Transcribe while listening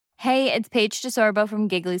Hey, it's Paige DeSorbo from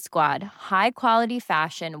Giggly Squad. High quality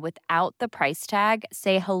fashion without the price tag.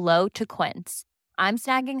 Say hello to Quince. I'm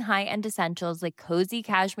snagging high-end essentials like cozy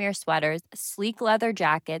cashmere sweaters, sleek leather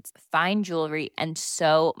jackets, fine jewelry, and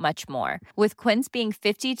so much more. With Quince being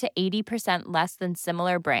 50 to 80% less than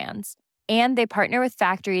similar brands. And they partner with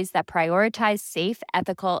factories that prioritize safe,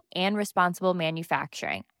 ethical, and responsible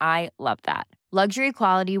manufacturing. I love that. Luxury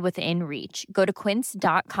quality within reach. Go to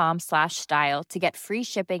quince.com/style to get free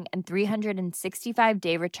shipping and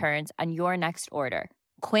 365-day returns on your next order.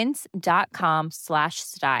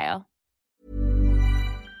 Quince.com/style.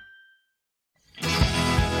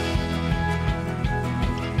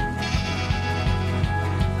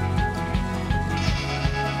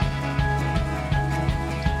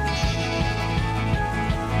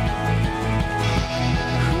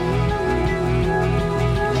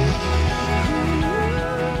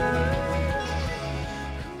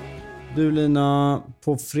 Du Lina,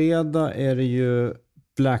 på fredag är det ju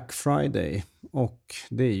Black Friday och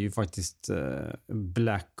det är ju faktiskt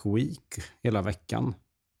Black Week hela veckan.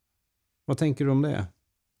 Vad tänker du om det?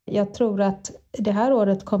 Jag tror att det här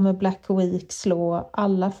året kommer Black Week slå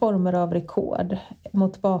alla former av rekord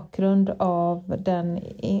mot bakgrund av den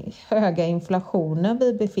höga inflationen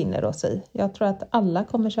vi befinner oss i. Jag tror att alla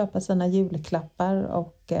kommer köpa sina julklappar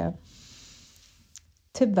och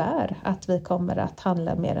tyvärr att vi kommer att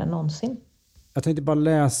handla mer än någonsin. Jag tänkte bara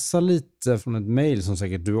läsa lite från ett mejl som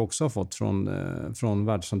säkert du också har fått från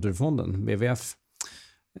Världsnaturfonden, WWF.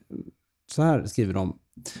 Så här skriver de.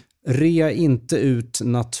 Rea inte ut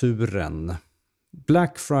naturen.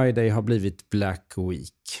 Black Friday har blivit Black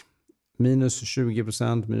Week. Minus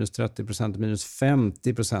 20%, minus 30%, minus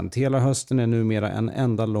 50%. Hela hösten är numera en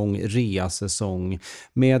enda lång rea-säsong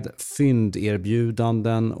med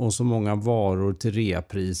fynderbjudanden och så många varor till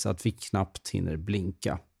reapris att vi knappt hinner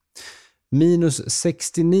blinka. Minus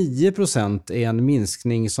 69% är en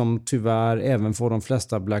minskning som tyvärr även får de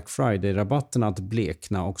flesta Black Friday-rabatterna att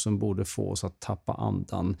blekna och som borde få oss att tappa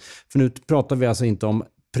andan. För nu pratar vi alltså inte om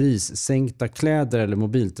prissänkta kläder eller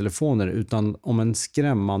mobiltelefoner utan om en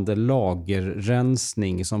skrämmande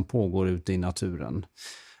lagerrensning som pågår ute i naturen.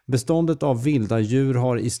 Beståndet av vilda djur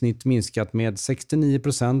har i snitt minskat med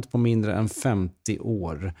 69% på mindre än 50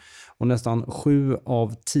 år och nästan 7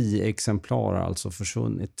 av 10 exemplar har alltså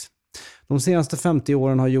försvunnit. De senaste 50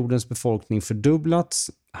 åren har jordens befolkning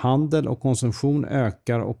fördubblats, handel och konsumtion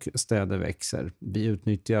ökar och städer växer. Vi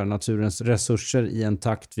utnyttjar naturens resurser i en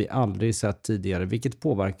takt vi aldrig sett tidigare, vilket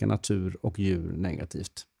påverkar natur och djur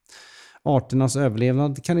negativt. Arternas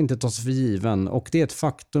överlevnad kan inte tas för given och det är ett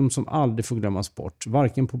faktum som aldrig får glömmas bort,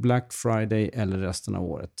 varken på Black Friday eller resten av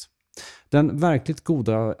året. Den verkligt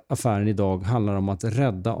goda affären idag handlar om att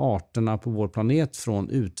rädda arterna på vår planet från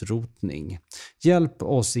utrotning. Hjälp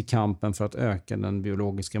oss i kampen för att öka den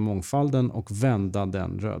biologiska mångfalden och vända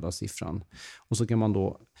den röda siffran. Och så kan man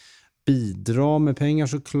då bidra med pengar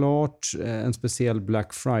såklart, en speciell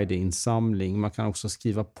Black Friday-insamling. Man kan också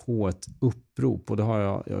skriva på ett upprop och det har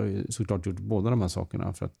jag såklart gjort båda de här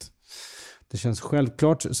sakerna för att det känns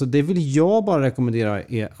självklart. Så det vill jag bara rekommendera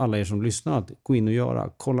alla er som lyssnar att gå in och göra.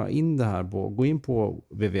 Kolla in det här gå in på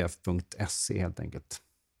wwf.se helt enkelt.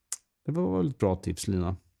 Det var väl ett bra tips,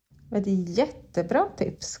 Lina. Det är ett jättebra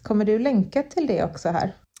tips. Kommer du länka till det också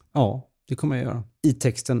här? Ja, det kommer jag göra. I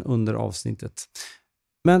texten under avsnittet.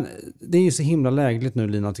 Men det är ju så himla lägligt nu,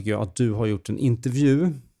 Lina, tycker jag, att du har gjort en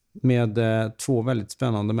intervju med två väldigt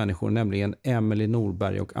spännande människor, nämligen Emelie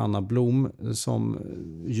Norberg och Anna Blom, som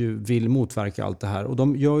ju vill motverka allt det här. Och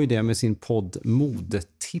de gör ju det med sin podd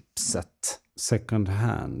Modetipset Second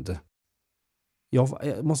Hand. Jag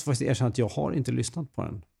måste faktiskt erkänna att jag har inte lyssnat på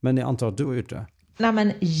den, men jag antar att du har gjort det. Nej,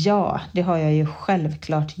 men ja, det har jag ju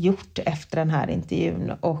självklart gjort efter den här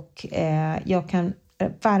intervjun och jag kan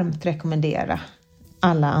varmt rekommendera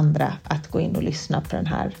alla andra att gå in och lyssna på den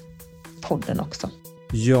här podden också.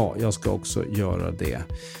 Ja, jag ska också göra det.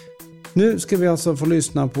 Nu ska vi alltså få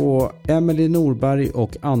lyssna på Emelie Norberg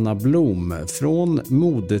och Anna Blom från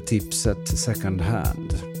Modetipset Second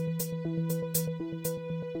Hand.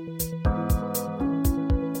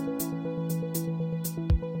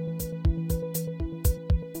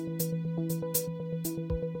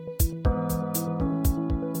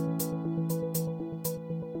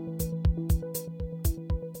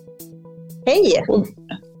 Hej!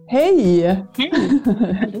 Hej! Hej!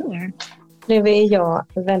 Nu är jag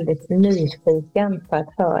väldigt nyfiken på att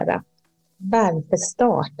höra. Varför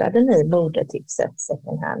startade ni Modetipset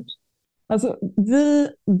Second Hand? Alltså, vi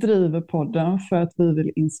driver podden för att vi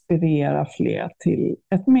vill inspirera fler till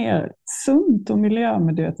ett mer sunt och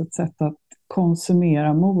miljömedvetet sätt att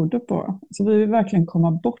konsumera mode på. Så vi vill verkligen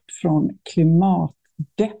komma bort från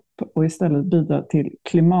klimatdepp och istället bidra till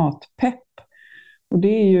klimatpepp. Och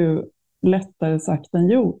det är ju lättare sagt än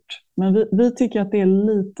gjort. Men vi tycker att det är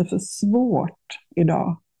lite för svårt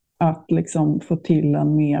idag att liksom få till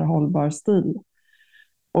en mer hållbar stil.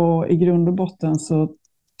 Och i grund och botten så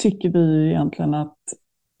tycker vi egentligen att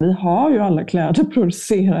vi har ju alla kläder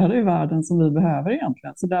producerade i världen som vi behöver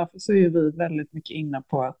egentligen. Så därför så är vi väldigt mycket inne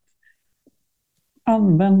på att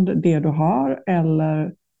använda det du har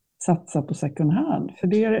eller satsa på second hand. För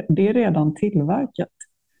det är redan tillverkat.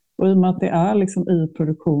 Och i och med att det är liksom i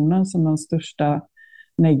produktionen som den största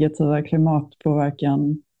negativa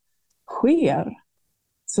klimatpåverkan sker,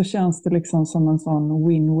 så känns det liksom som en sån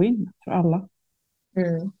win-win för alla.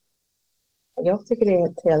 Mm. Jag tycker det är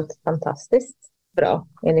ett helt fantastiskt bra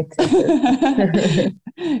initiativ.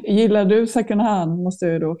 Gillar du second hand, måste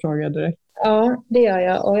jag då fråga direkt. Ja, det gör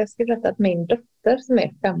jag. Och jag ska berätta att min dotter som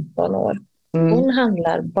är 15 år, hon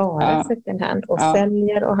handlar bara second hand och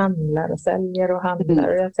säljer och handlar och säljer och handlar.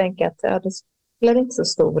 Och jag tänker att det spelar inte så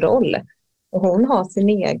stor roll. Och hon har sin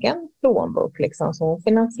egen plånbok liksom, så hon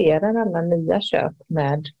finansierar alla nya köp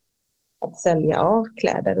med att sälja av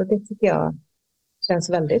kläder. Och det tycker jag känns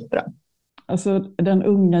väldigt bra. Alltså den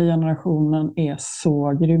unga generationen är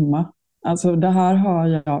så grymma. Alltså det här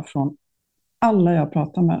hör jag från alla jag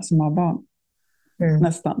pratar med som har barn.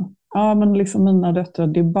 Nästan. Ja, men liksom mina döttrar,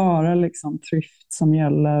 det är bara liksom thrift som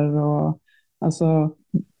gäller. Och, alltså,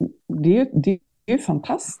 det är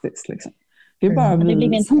fantastiskt liksom. Det är bara det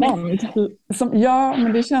blir en trend. Ja,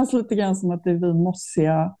 men det känns lite grann som att det är vi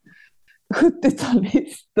mossiga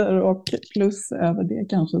 70-talister och plus över det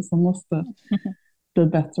kanske som måste bli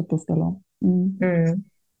bättre på att ställa om.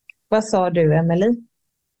 Vad sa du, Emily?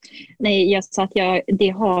 Nej, jag sa att det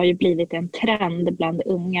har ju blivit en trend bland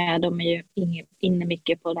unga. De är ju inne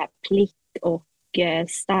mycket på det här Plick och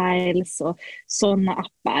Styles och sådana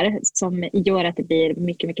appar som gör att det blir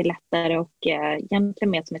mycket, mycket lättare och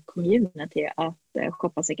egentligen mer som ett community att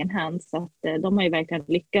shoppa second hand. Så att de har ju verkligen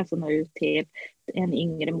lyckats att nå ut till en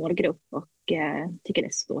yngre målgrupp och tycker det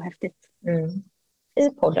är så häftigt. I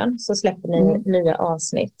podden så släpper ni nya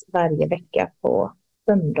avsnitt varje vecka på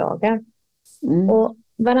söndagar. Och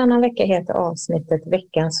varannan vecka heter avsnittet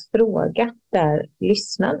Veckans fråga, där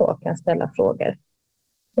lyssnaren då kan ställa frågor.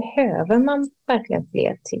 Behöver man verkligen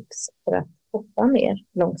fler tips för att shoppa mer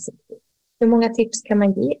långsiktigt? Hur många tips kan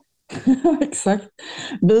man ge? Exakt.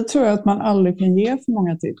 Vi tror att man aldrig kan ge för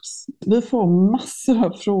många tips. Vi får massor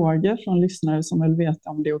av frågor från lyssnare som vill veta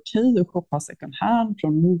om det är okej att shoppa second hand,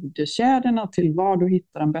 från modekedjorna till var du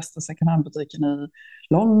hittar den bästa second hand-butiken i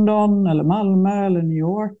London eller Malmö eller New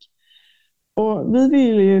York. Och vi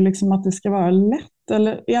vill ju liksom att det ska vara lätt,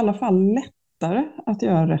 eller i alla fall lättare att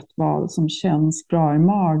göra rätt val som känns bra i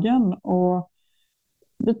magen. Och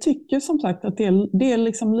vi tycker som sagt att det är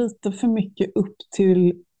liksom lite för mycket upp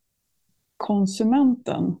till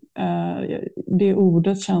konsumenten. Det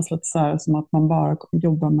ordet känns lite så här som att man bara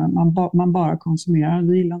jobbar med, man bara konsumerar.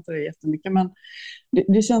 Vi gillar inte det jättemycket, men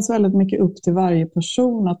det känns väldigt mycket upp till varje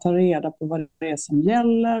person att ta reda på vad det är som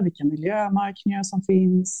gäller, vilka miljömärkningar som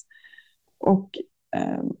finns. Och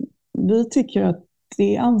vi tycker att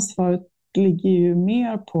det ansvaret ligger ju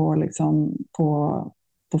mer på, liksom,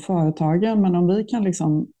 på företagen, men om vi kan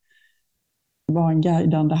liksom vara en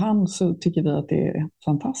guidande hand så tycker vi att det är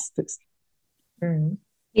fantastiskt.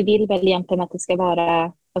 Vi vill väl egentligen att det ska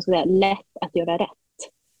vara lätt att göra rätt.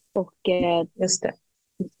 Och, just det.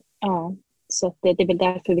 Ja, så att det är väl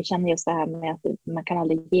därför vi känner just det här med att man kan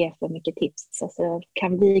aldrig ge för mycket tips. Alltså,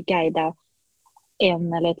 kan vi guida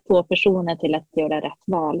en eller två personer till att göra rätt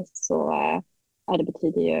val så det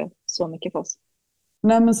betyder ju så mycket för oss.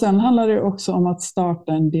 Nej, men sen handlar det också om att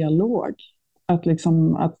starta en dialog.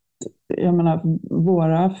 Jag menar,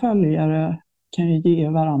 våra följare kan ju ge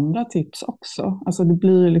varandra tips också. Alltså det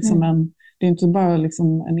blir liksom det är inte bara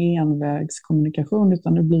liksom en envägskommunikation,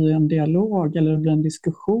 utan det blir en dialog eller det blir en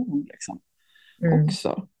diskussion liksom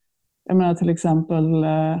också. Jag menar till exempel,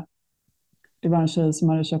 det var en tjej som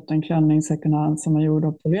hade köpt en klänning second hand som var gjord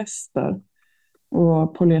av polyester.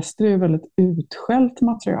 Och polyester är ju väldigt utskällt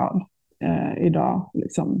material idag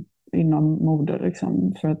liksom, inom mode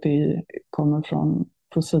liksom, för att det kommer från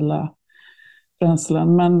fossila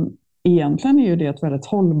bränslen. Men egentligen är ju det ett väldigt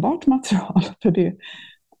hållbart material, för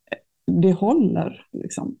det håller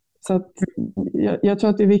liksom. Så att jag tror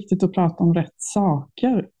att det är viktigt att prata om rätt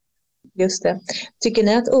saker. Just det. Tycker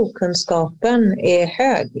ni att okunskapen är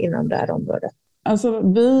hög inom det här området? Alltså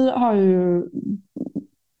vi har ju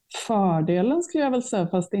fördelen, skulle jag väl säga,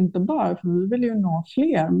 fast inte bara, för vi vill ju nå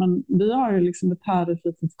fler, men vi har ju liksom ett härligt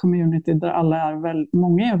litet community där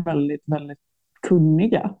många är väldigt, väldigt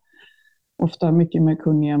kunniga. ofta mycket mer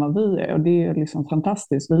kunniga än vad vi är. Och det är liksom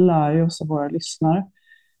fantastiskt. Vi lär ju oss av våra lyssnare.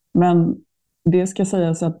 Men det ska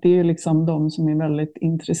sägas att det är liksom de som är väldigt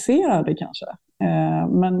intresserade kanske.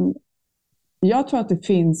 Men jag tror att det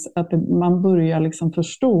finns, att man börjar liksom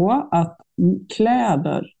förstå att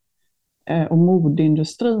kläder och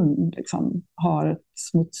modeindustrin liksom har ett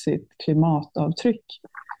smutsigt klimatavtryck.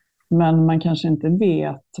 Men man kanske inte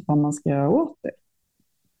vet vad man ska göra åt det.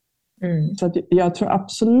 Så att jag tror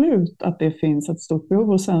absolut att det finns ett stort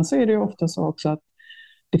behov. Och sen så är det ju ofta så också att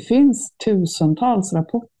det finns tusentals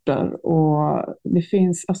rapporter och det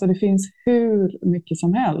finns hur mycket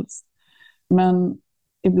som helst. Men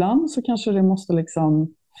ibland så kanske det måste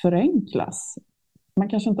liksom förenklas. Man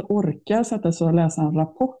kanske inte orkar sätta sig och läsa en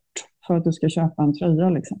rapport för att du ska köpa en tröja.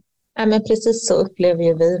 Liksom. Ja, men precis så upplever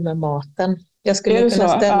ju vi med maten. Jag skulle kunna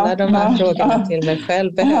ställa de här frågorna till mig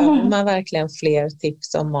själv. Behöver man verkligen fler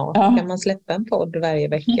tips om mat? Kan man släppa en podd varje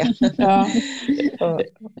vecka?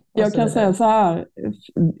 Jag kan säga så här.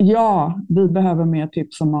 Ja, vi behöver mer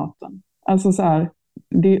tips om maten. Alltså så här,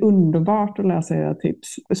 det är underbart att läsa era tips.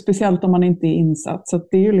 Speciellt om man inte är insatt. Så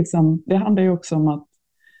det är ju liksom, det handlar ju också om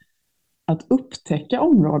att upptäcka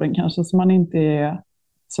områden kanske som man inte är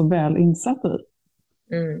så väl insatt i.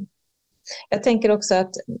 Jag tänker också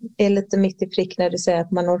att det är lite mitt i prick när du säger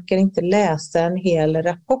att man orkar inte läsa en hel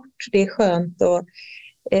rapport. Det är skönt att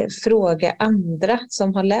fråga andra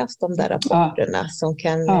som har läst de där rapporterna som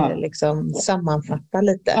kan liksom sammanfatta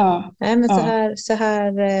lite. Nej, men så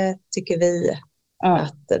här tycker vi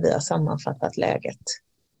att vi har sammanfattat läget.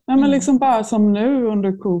 Ja, men liksom bara som nu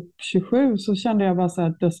under COP27 så kände jag bara så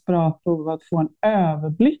här desperat behov att få en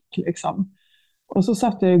överblick. Liksom. Och så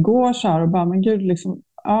satt jag igår så här och bara, men gud, liksom,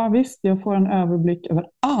 ja visst, jag får en överblick över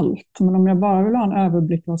allt. Men om jag bara vill ha en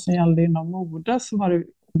överblick vad som gällde inom mode så var det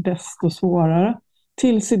desto svårare.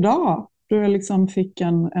 Tills idag, då jag liksom fick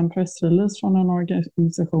en pressrelease från en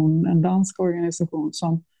organisation, en dansk organisation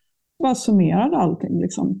som bara summerade allting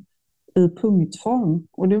liksom, i punktform.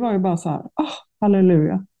 Och det var ju bara så här,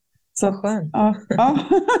 halleluja. Så skönt.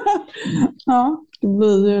 Ja, det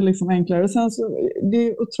blir ju liksom enklare. Sen så, det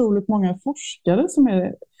är otroligt många forskare som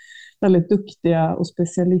är väldigt duktiga och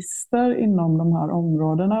specialister inom de här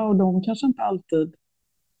områdena. Och de kanske inte alltid,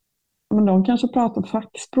 men de kanske pratar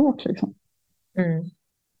fackspråk liksom.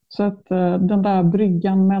 Så att den där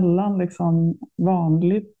bryggan mellan liksom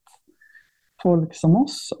vanligt folk som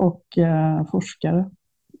oss och forskare,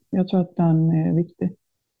 jag tror att den är viktig.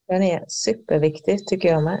 Den är superviktig tycker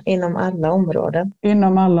jag med, inom alla områden.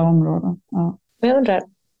 Inom alla områden, ja. Men jag undrar,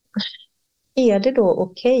 är det då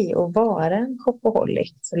okej att vara en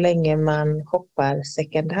shopaholic så länge man shoppar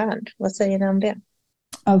second hand? Vad säger ni om det?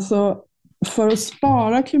 Alltså, för att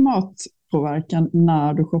spara klimatpåverkan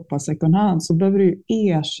när du shoppar second hand så behöver du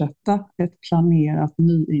ersätta ett planerat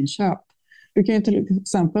nyinköp. Du kan ju till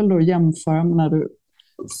exempel då jämföra med när du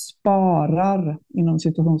sparar inom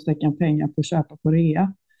situationstecken pengar på att köpa på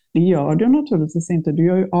rea. Det gör du naturligtvis inte. Du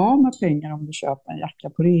gör ju av med pengar om du köper en jacka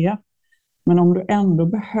på rea. Men om du ändå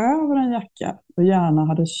behöver en jacka och gärna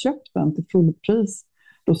hade köpt den till fullpris,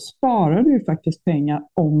 då sparar du ju faktiskt pengar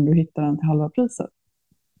om du hittar den till halva priset.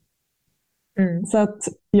 Så att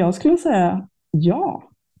jag skulle säga ja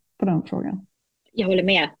på den frågan. Jag håller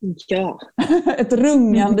med. Ja. Ett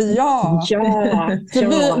rungande ja. Ja.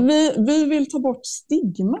 Vi vill ta bort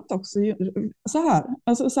stigmat också.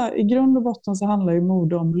 Så här, i grund och botten så handlar ju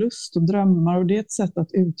mode om lust och drömmar. Och det är ett sätt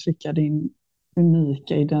att uttrycka din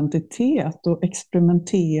unika identitet och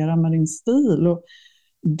experimentera med din stil. Och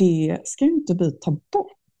det ska ju inte vi ta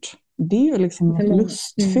bort. Det är ju liksom något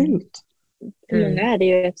lustfyllt. För många är det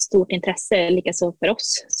ju ett stort intresse, likaså för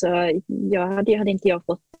oss. Så hade inte jag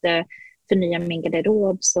fått förnya min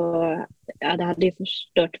garderob så det hade ju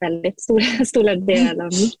förstört väldigt stora delar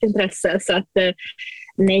av mitt intresse. Så att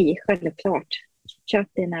nej, självklart.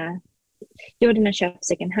 Gör dina köp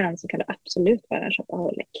second hand så kan du absolut vara en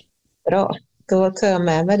shopaholic. Bra, då tar jag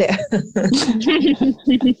med mig det.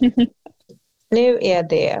 Nu är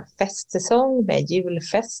det festsäsong med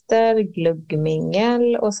julfester,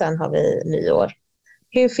 glöggmingel och sen har vi nyår.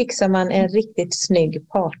 Hur fixar man en riktigt snygg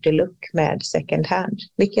partylook med second hand?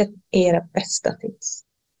 Vilka är era bästa tips?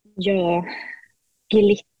 Ja,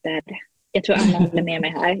 glitter. Jag tror alla håller med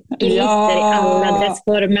mig här. Glitter i alla dess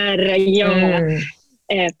former. Ja.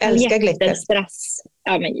 Älskar glitter. Strass.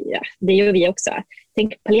 Ja, men det gör vi också.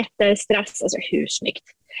 Tänk paljetter, strass, alltså hur snyggt.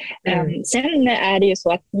 Sen är det ju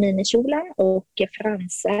så att minikjolar och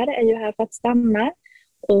fransar är ju här för att stanna.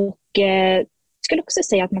 Och jag skulle också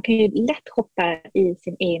säga att man kan ju lätt shoppa i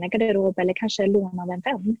sin egna garderob eller kanske låna av en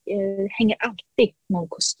vän. Hänger alltid någon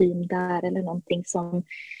kostym där eller någonting som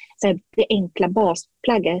så det enkla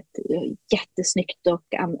basplagget, jättesnyggt och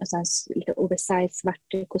lite oversized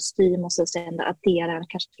svart kostym och så sen addera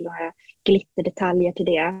kanske några glitterdetaljer till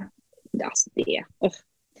det. Alltså det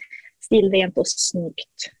stilrent och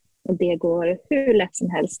snyggt. Och det går hur lätt som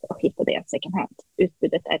helst att hitta det second hand.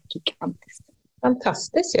 Utbudet är gigantiskt.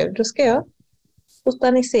 Fantastiskt ju. Då ska jag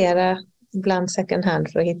botanisera bland second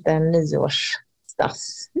hand för att hitta en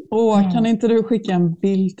nyårsstass. Kan inte du skicka en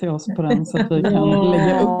bild till oss på den så att vi kan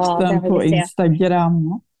lägga upp den på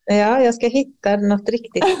Instagram? Ja, jag ska hitta något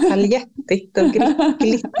riktigt paljettigt och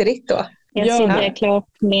glittrigt då. Jag sydde klart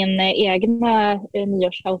min egna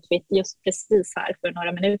nyårsoutfit just precis här för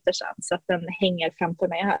några minuter sedan. Så att den hänger framför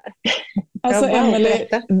mig här. Alltså Emelie,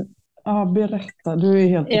 berätta. Du är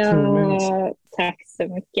helt otrolig. Tack så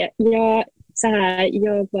mycket. Jag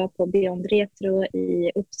var på Beyond Retro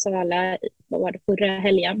i Uppsala förra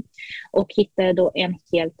helgen. Och hittade då en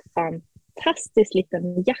helt fantastisk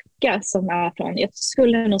liten jacka som är från, jag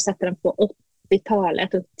skulle nog sätta den på 80-talet,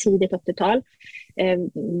 tidigt 80-tal.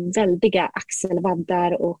 Väldiga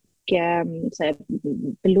axelvaddar och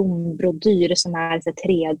blombrodyr som är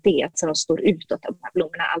 3D, så de står utåt, de här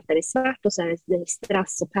blommorna. Allt är i svart och så är det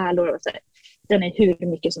strass och pärlor och så. Den är hur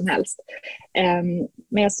mycket som helst.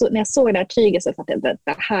 Men när jag såg det här tyget så fattade jag att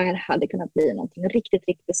det här hade kunnat bli någonting riktigt,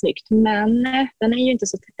 riktigt snyggt. Men den är ju inte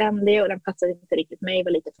så trendig och den passade inte riktigt mig,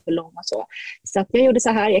 var lite för lång och så. Så att jag gjorde så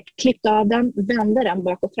här, jag klippte av den, vände den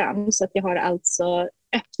bak och fram så att jag har alltså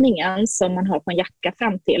öppningen som man har på en jacka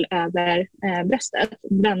fram till över bröstet.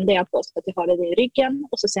 Vände jag på så att jag har det i ryggen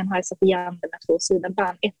och så sen har jag satt igen det med 2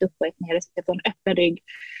 sidenband, ett upp och ett ner, så jag får en öppen rygg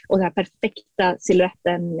och den här perfekta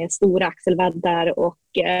silhuetten med stora axelvaddar och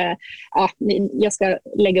jag ska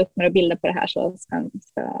lägga upp några bilder på det här så ska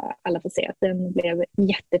alla få se att den blev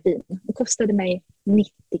jättefin. Det kostade mig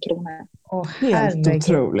 90 kronor. Helt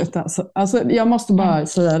otroligt. Alltså, jag måste bara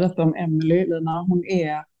säga detta om Emelie, Lina.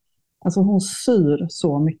 Hon syr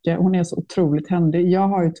så mycket. Hon är så otroligt händig. Jag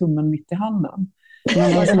har ju tummen mitt i handen.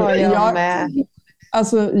 Men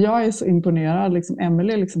alltså, jag är så imponerad. Liksom,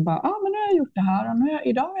 Emelie liksom bara, men nu har jag gjort det här och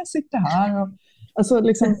idag har jag sytt det här. Och, alltså,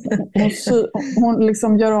 liksom, hon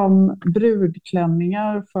liksom gör om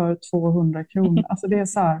brudklänningar för 200 kronor. Alltså, det är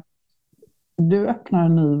så här, du öppnar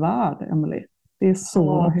en ny värld, Emelie. Det är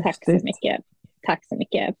så häftigt. Tack så mycket. Tack så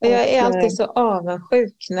mycket. Jag är alltid så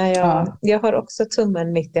avundsjuk när jag har också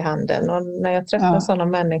tummen mitt i handen och när jag träffar sådana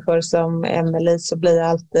människor som Emelie så blir jag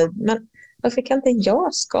alltid, men varför kan inte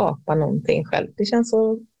jag skapa någonting själv? Det känns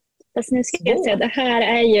så... Fast nu ska jag säga, det här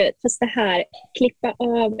är ju, klippa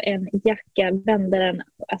av en jacka, vända den,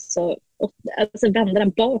 alltså vända den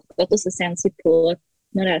bakåt och så sen sy på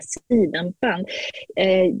några sidenband.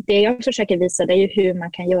 Det jag försöker visa det är ju hur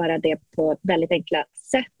man kan göra det på väldigt enkla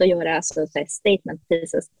sätt och göra statement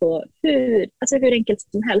pieces på hur enkelt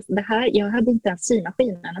som helst. Det här, jag hade inte en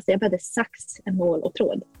symaskinen, alltså jag behövde sax, en nål och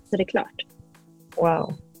tråd, så det är klart.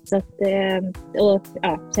 Wow. Så att,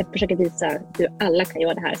 så jag försöker visa hur alla kan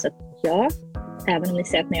göra det här, så att även om ni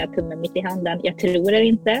ser att ni har tummen mitt i handen, jag tror er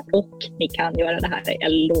inte och ni kan göra det här,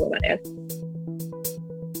 jag lovar er.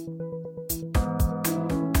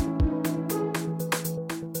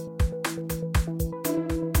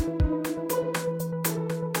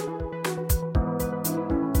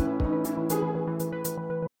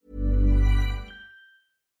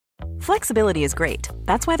 Flexibility is great.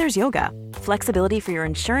 That's why there's yoga. Flexibility for your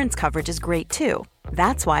insurance coverage is great too.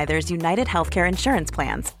 That's why there's United Healthcare Insurance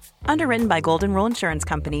Plans. Underwritten by Golden Rule Insurance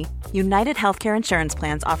Company, United Healthcare Insurance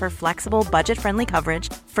Plans offer flexible, budget-friendly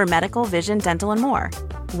coverage for medical, vision, dental, and more.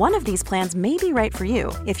 One of these plans may be right for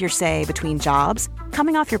you if you're, say, between jobs,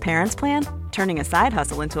 coming off your parents' plan, turning a side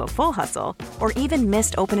hustle into a full hustle, or even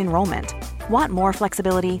missed open enrollment. Want more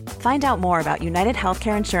flexibility? Find out more about United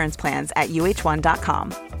Healthcare Insurance Plans at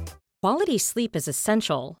uh1.com. Quality sleep is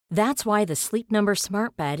essential. That's why the Sleep Number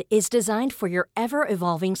Smart Bed is designed for your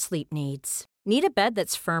ever-evolving sleep needs. Need a bed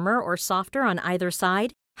that's firmer or softer on either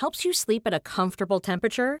side? Helps you sleep at a comfortable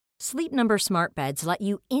temperature? Sleep Number Smart Beds let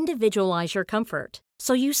you individualize your comfort,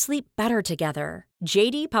 so you sleep better together.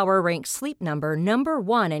 JD Power ranks Sleep Number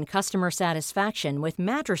 #1 in customer satisfaction with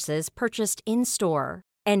mattresses purchased in-store.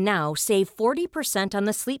 And now save 40% on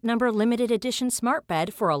the Sleep Number Limited Edition Smart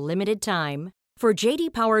Bed for a limited time. For JD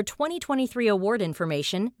Power 2023 award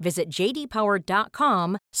information, visit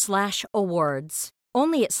jdpower.com/awards.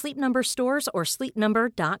 Only at Sleep Number stores or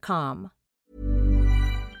sleepnumber.com.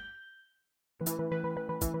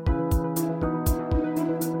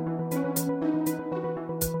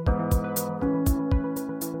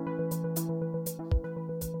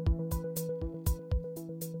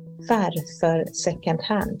 Varför second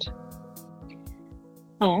hand?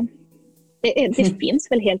 Ja, Det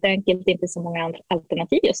finns väl helt enkelt inte så många andra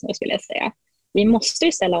alternativ just nu, skulle jag säga. Vi måste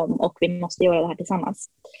ju ställa om och vi måste göra det här tillsammans.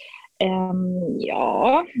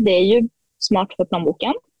 Ja, det är ju smart för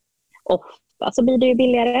plånboken. Ofta så blir det ju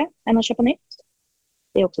billigare än att köpa nytt.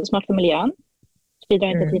 Det är också smart för miljön. Det bidrar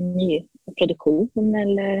inte till ny produktion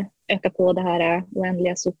eller öka på det här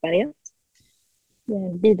oändliga sopberget.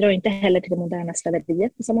 Det bidrar inte heller till det moderna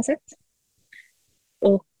slaveriet på samma sätt.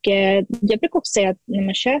 Och jag brukar också säga att när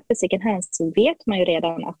man köper second hand så vet man ju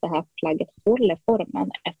redan att det här plagget håller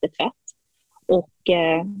formen efter tvätt. Och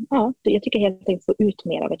jag tycker helt enkelt få ut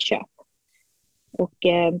mer av ett köp. Och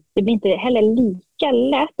det blir inte heller lika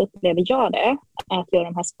lätt, upplever jag det, att göra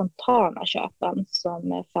de här spontana köpen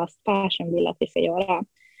som fast fashion vill att vi ska göra.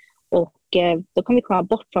 Och då kan vi komma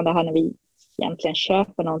bort från det här när vi egentligen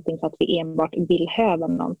köper någonting för att vi enbart vill behöva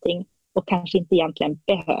någonting och kanske inte egentligen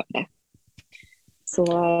behöver det. Så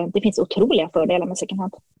det finns otroliga fördelar med second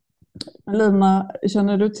hand. Lina,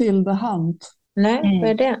 känner du till The Hunt? Nej, vad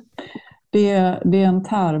är det? Det är en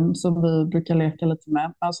term som vi brukar leka lite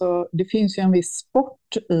med. Alltså, det finns ju en viss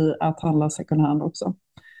sport i att handla second hand också.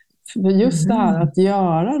 För just det här att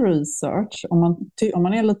göra research, om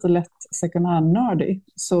man är lite lätt second hand-nördig,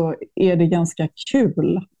 så är det ganska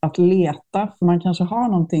kul att leta. För man kanske har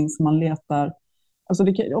någonting som man letar. Alltså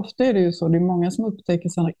ofta är det ju så, det är många som upptäcker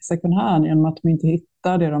second hand genom att de inte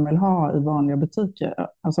hittar det de vill ha i vanliga butiker.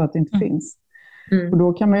 Alltså att det inte finns. Och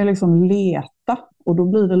då kan man ju liksom leta, och då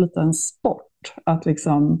blir det lite en sport. Att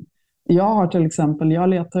liksom, jag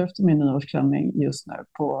letar efter min nyårsklänning just nu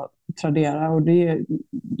på Tradera, och det är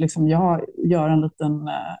liksom, jag gör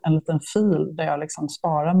en liten fil där jag liksom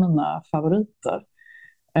sparar mina favoriter.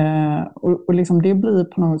 Och liksom det blir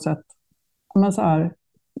på något sätt så här,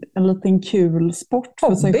 en liten kul sport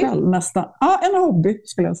för sig själv nästan. Ja, en hobby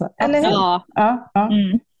skulle jag säga. Eller hur? Ja.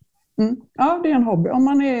 Ja, det är en hobby. Om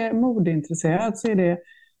man är modeintresserad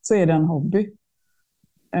så är det en hobby.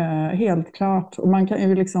 Helt klart. Och man kan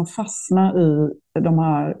ju liksom fastna i de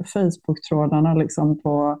här Facebook-trådarna liksom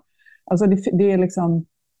på... Alltså det är liksom...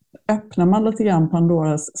 Öppnar man lite grann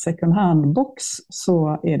Pandoras second hand-box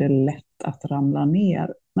så är det lätt att ramla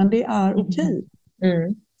ner. Men det är okej.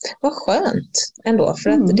 Vad skönt ändå, för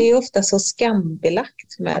att det är ofta så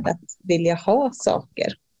skambelagt med att vilja ha saker.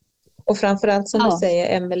 Och framförallt som du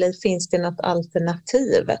säger, Emelie, finns det något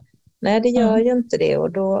alternativ? Nej, det gör ju inte det,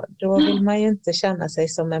 och då vill man ju inte känna sig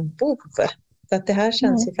som en bov. Så att det här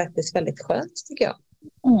känns ju faktiskt väldigt skönt, tycker jag.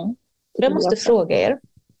 Jag måste fråga er,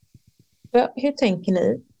 hur tänker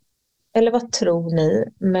ni? Eller vad tror ni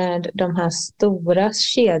med de här stora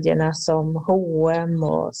kedjorna som H&M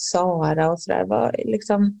och Zara och sådär?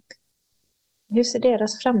 Hur ser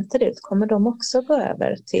deras framtid ut? Kommer de också gå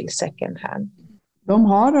över till second hand? De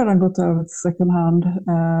har redan gått över till second hand.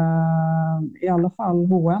 I alla fall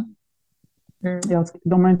H&M.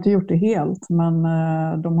 De har inte gjort det helt, men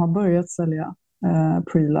de har börjat sälja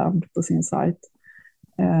pre-loved på sin sajt.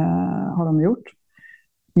 Har de gjort.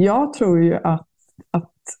 Jag tror ju att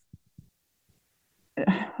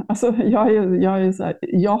alltså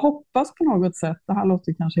jag hoppas på något sätt, det här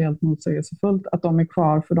låter kanske helt motsägelsefullt, att de är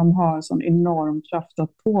kvar, för de har sån enorm kraft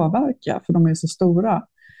att påverka, för de är så stora.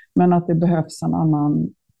 Men att det behövs en annan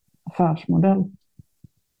affärsmodell.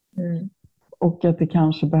 Och att det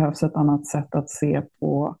kanske behövs ett annat sätt att se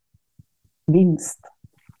på vinst.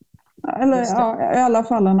 Eller i alla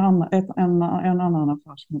fall en annan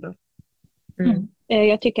affärsmodell.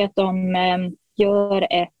 Jag tycker att de gör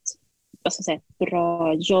ett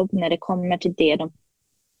bra jobb när det kommer till det. De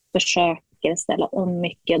försöker ställa om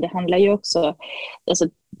mycket. Det handlar ju också, alltså,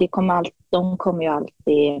 de kommer ju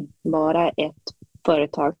alltid vara ett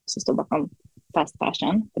företag som står bakom fast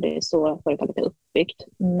fashion, för det är så företaget är uppbyggt.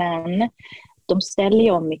 Men de ställer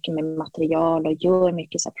ju om mycket med material och gör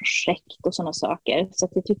mycket så här projekt och sådana saker. Så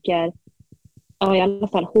att jag tycker, i alla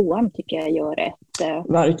fall H&M tycker jag gör ett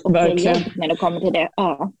verkligen jobb när det kommer till det.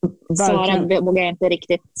 Ja. Zara vågar jag inte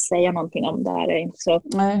riktigt säga någonting om det här. Inte så.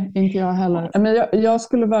 Nej, inte jag heller. Men jag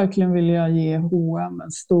skulle verkligen vilja ge H&M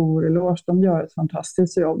en stor eloge. De gör ett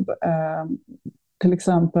fantastiskt jobb. Till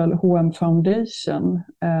exempel H&M Foundation.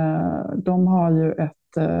 De har ju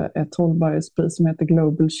ett hållbarhetspris som heter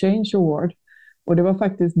Global Change Award. Och det var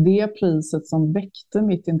faktiskt det priset som väckte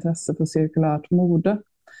mitt intresse för cirkulärt mode.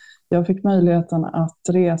 Jag fick möjligheten att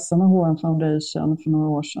resa med H&M Foundation för några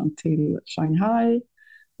år sedan till Shanghai.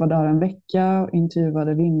 Var där en vecka och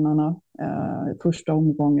intervjuade vinnarna i första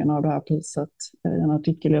omgången av det här priset i en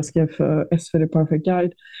artikel jag skrev för SvD Perfect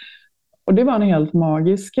Guide. Och det var en helt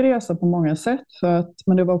magisk resa på många sätt,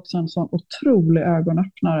 men det var också en sån otrolig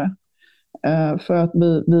ögonöppnare. För att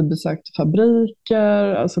vi besökte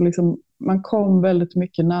fabriker, alltså liksom, man kom väldigt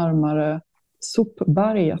mycket närmare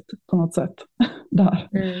sopberget på något sätt där.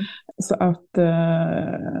 Så att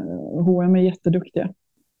H&M är jätteduktiga.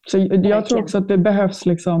 Så jag tror också att det behövs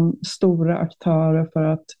liksom stora aktörer för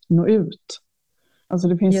att nå ut. Alltså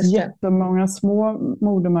det finns jättemånga små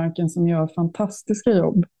modemärken som gör fantastiska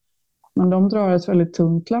jobb. Men de drar ett väldigt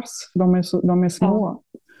tungt lass. De är små.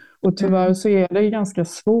 Och tyvärr så är det ganska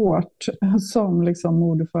svårt som liksom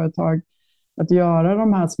modeföretag att göra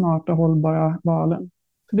de här smarta hållbara valen.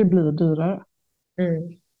 För det blir dyrare.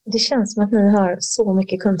 Det känns som att ni har så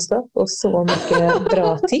mycket kunskap och så mycket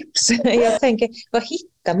bra tips. Jag tänker, vad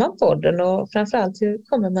hittar man podden och framförallt hur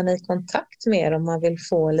kommer man i kontakt med er om man vill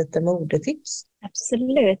få lite modetips?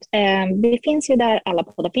 Absolut. Vi finns ju där alla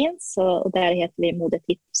poddar finns och där heter vi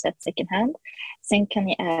modetipset second hand. Sen kan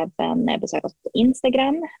ni även besöka oss på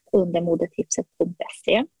Instagram under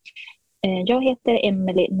modetipset.se. Jag heter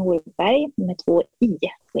Emelie Norberg med 2 i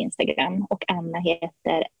på Instagram och Anna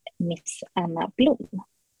heter Miss Anna Blom.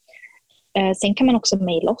 Sen kan man också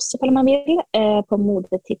mejla oss om man vill på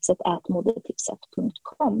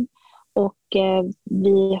modetipset@modetipset.com. Och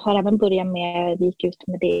vi har även börjat med, vi gick ut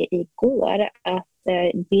med det igår, att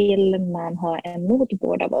vill man ha en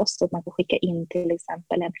moodboard av oss så att man får skicka in till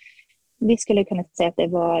exempel vi skulle kunna säga att det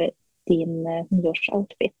var din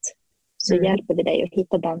nyårsoutfit. Så hjälper vi dig att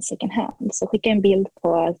hitta den second hand. Så skicka en bild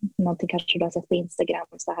på någonting kanske du har sett på Instagram.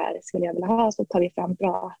 Så här skulle jag vilja ha. Så tar vi fram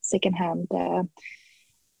bra second hand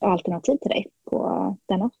alternativ till dig på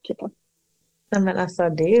den outfiten. Men alltså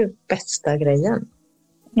det är ju bästa grejen.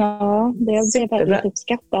 Ja, det är väldigt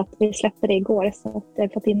uppskattat. Vi släppte det igår så att jag har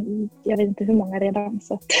fått in, jag vet inte hur många redan.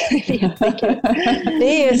 Så det är jättekul.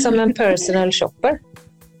 Det är som en personal shopper.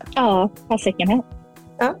 Ja, second hand.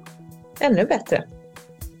 Ja, ännu bättre.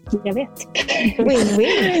 Jag vet.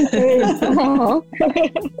 Win-win.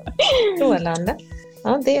 Strålande.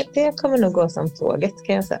 Ja, det kommer nog gå som tåget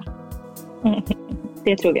kan jag säga.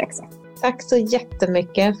 Det tror vi också. Tack så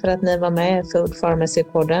jättemycket för att ni var med i Food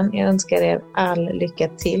Pharmacy-podden. Jag önskar er all lycka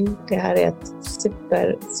till. Det här är ett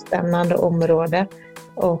superspännande område.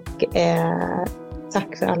 Och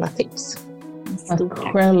tack för alla tips. Tack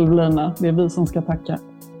själv Lina. Det är vi som ska tacka.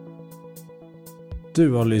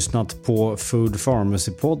 Du har lyssnat på Food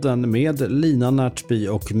Pharmacy-podden med Lina Närtby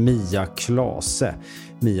och Mia Klase.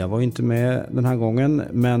 Mia var inte med den här gången,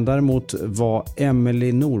 men däremot var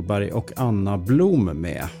Emelie Norberg och Anna Blom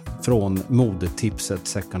med från modetipset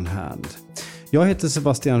second hand. Jag heter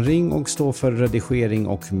Sebastian Ring och står för redigering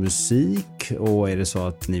och musik. Och är det så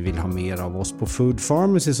att ni vill ha mer av oss på Food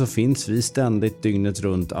Pharmacy så finns vi ständigt dygnet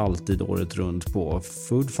runt, alltid året runt på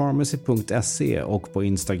foodpharmacy.se och på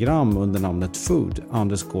Instagram under namnet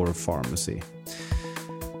food_pharmacy.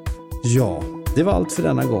 Ja, det var allt för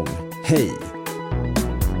denna gång. Hej!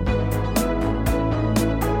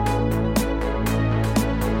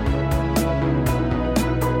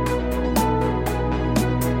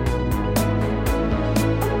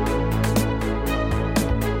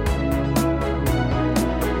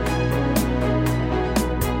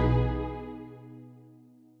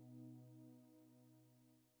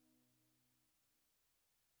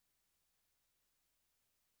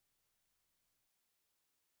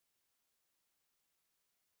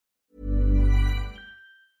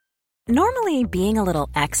 Normally, being a little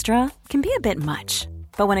extra can be a bit much,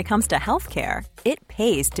 but when it comes to healthcare, it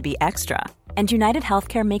pays to be extra. And United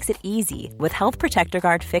Healthcare makes it easy with Health Protector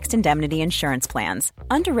Guard fixed indemnity insurance plans.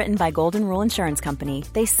 Underwritten by Golden Rule Insurance Company,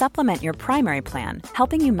 they supplement your primary plan,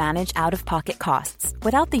 helping you manage out-of-pocket costs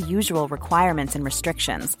without the usual requirements and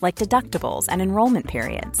restrictions like deductibles and enrollment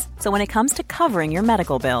periods. So when it comes to covering your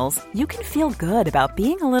medical bills, you can feel good about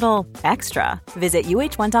being a little extra. Visit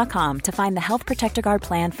uh1.com to find the Health Protector Guard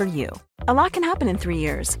plan for you. A lot can happen in 3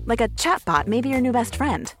 years, like a chatbot may be your new best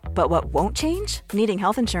friend. But what won't change? Needing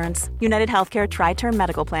health insurance. United Healthcare Tri-Term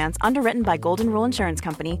Medical Plans, underwritten by Golden Rule Insurance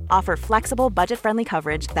Company, offer flexible, budget-friendly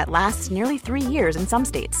coverage that lasts nearly 3 years in some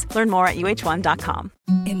states. Learn more at uh1.com.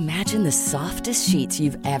 Imagine the softest sheets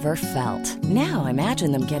you've ever felt. Now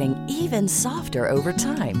imagine them getting even softer over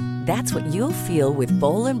time. That's what you'll feel with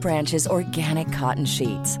Boll & Branch's organic cotton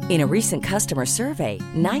sheets. In a recent customer survey,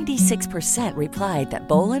 96% replied that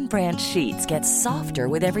Boll & Branch sheets get softer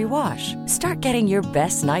with every wash. Start getting your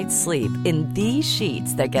best night's sleep in these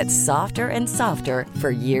sheets that get softer and softer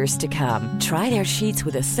for years to come. Try their sheets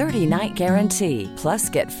with a 30-night guarantee. Plus,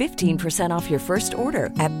 get 15% off your first order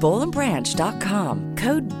at bollandbranch.com.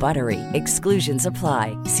 Code BUTTERY. Exclusions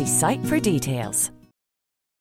apply. See site for details.